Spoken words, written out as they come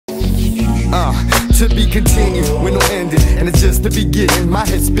To be continued, with no ending, and it's just the beginning. My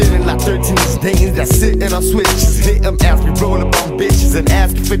head spinning like 13 days that sitting on switches. Hit 'em as we roll up on bitches and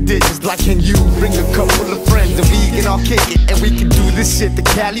asking for digits. Like, can you bring a couple of friends and we can all kick it, and we can do this shit the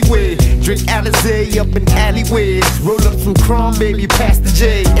Cali way. Drink Alizé up in alleyways, roll up some chrome, baby, pass the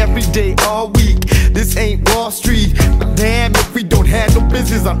J. Every day, all week. This ain't Wall Street, but damn if we don't have no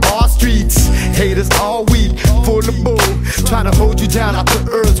business on our streets. Haters all week, full of bull, trying to hold you down out the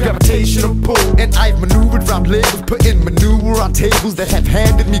earth's gravitational pull. And I've maneuvered around labels, putting manure on tables that have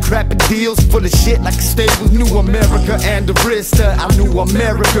handed me crappy deals full of shit like stables. New America and Arista, I knew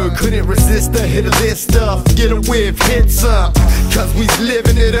America couldn't resist the hit of this stuff. Get a whiff, hit some, cause we's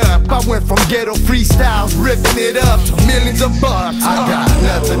living it up. I went from ghetto freestyles, ripping it up, to millions of bucks. I got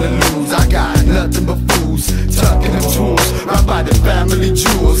nothing to lose, I got nothing but fools, tucking them tools, right by the family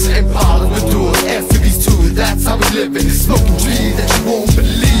jewels. Impala with doors, SUVs too, that's how we living. Smoking trees that you won't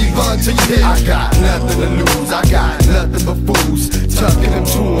believe until you hit. I got nothing to lose, I got nothing but fools, tucking them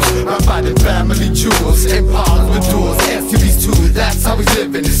tools, right by the family jewels. Impala with doors, SUVs too, that's how we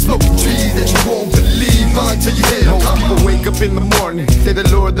living. Smoking trees that you won't believe until you hit. Most people wake up in the morning, say the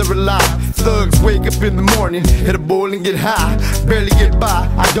Lord they're alive. Thugs wake up in the morning, hit a bowl and get high, barely get by.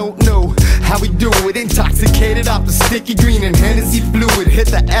 I don't know how we do it, intoxicated off the sticky green and Hennessy fluid. Hit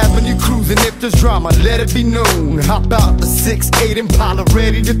the avenue cruising, if there's drama, let it be known. Hop out the 6'8" Impala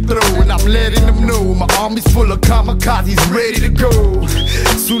ready to throw, and I'm letting them know my army's full of kamikazes ready to go.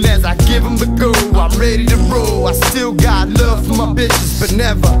 Soon as I give them the go, I'm ready to roll. I still got love for my bitches, but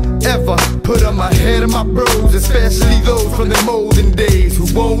never, ever put them ahead of my bros, especially those from the olden days who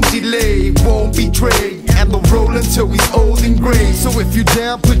won't delay, won't betray, and they'll roll until we old and gray. So if you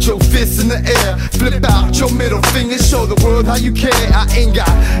down, put your fists in the air, flip out your middle finger, show the world how you care. I ain't got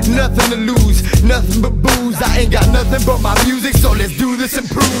nothing to lose, nothing but booze. I ain't got nothing but my music, so let's do this and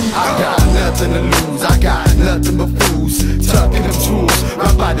prove. I got nothing to lose, I got nothing but fools, tucking them tools,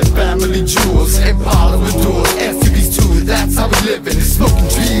 right by the family jewels. Impala with doors, SUVs too, that's how we living. Smoking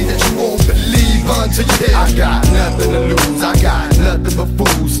trees that you won't believe until you hit. I got nothing to lose, I got nothing but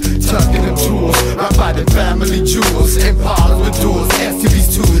fools, tucking them tools, right by the family jewels. Impala with doors,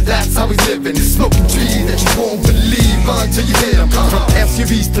 SUVs too, that's how we living. Smoking trees that you won't believe until you hit them. From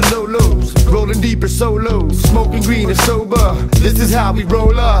SUVs to low-lows, rolling deeper solos, smoking green and sober, this is how we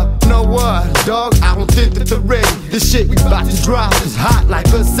roll up. Know what, dog, I don't think that they're ready. This shit we bout to drop is hot like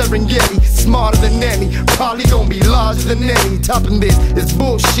a Serengeti, smarter than any, probably gonna be larger than any. Topping this is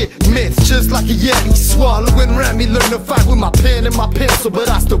bullshit, myths just like a Yeti. Swallowing Remy, learn to fight with my pen and my pencil, but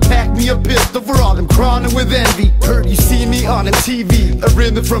I still pack me a pistol for all them crawling with envy. Heard you see me on the TV, a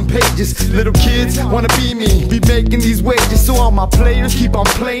rhythm from pages. Little kids wanna be me, be making these wages. So all my players keep on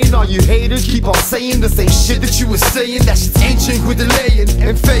playing, all you haters keep on saying the same shit that you was saying. That shit's ancient with delaying.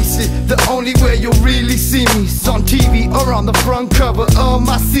 And face it, the only way you'll really see me is on TV or on the front cover of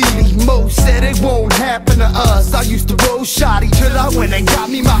my CD. Most said it won't happen to us. I used to roll shoddy till I went and got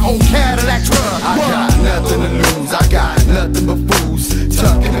me my own Cadillac truck. I got nothing to lose, I got nothing but fools,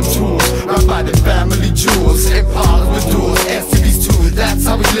 tucking them tools, right by the family jewels. Impala with doors, SUVs too, that's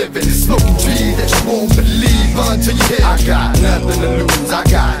how we living. Smoking trees that you won't believe until you hit. I got nothing to lose, I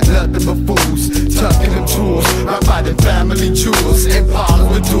got nothing but fools, tucking them tools, right by the family jewels. Impala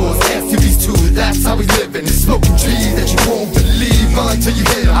with doors, SUVs too, that's how we living. Smoking trees that you won't believe until you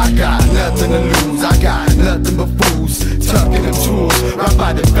hit them. I got nothing to lose, I got nothing but fools, tucking them tools, right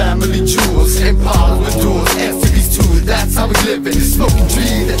by the family jewels. Impala with doors, SUVs too, that's how we living. Smoking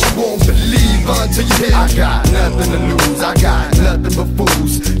trees that you won't believe until you hit. I got nothing to lose, I got nothing but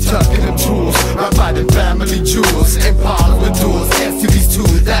fools, tucking them tools, right by the family jewels. Impala with doors, SUVs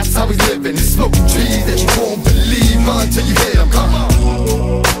too, that's how we living. Smoking trees that you won't believe until you hit them. Come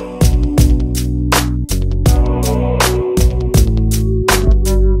on.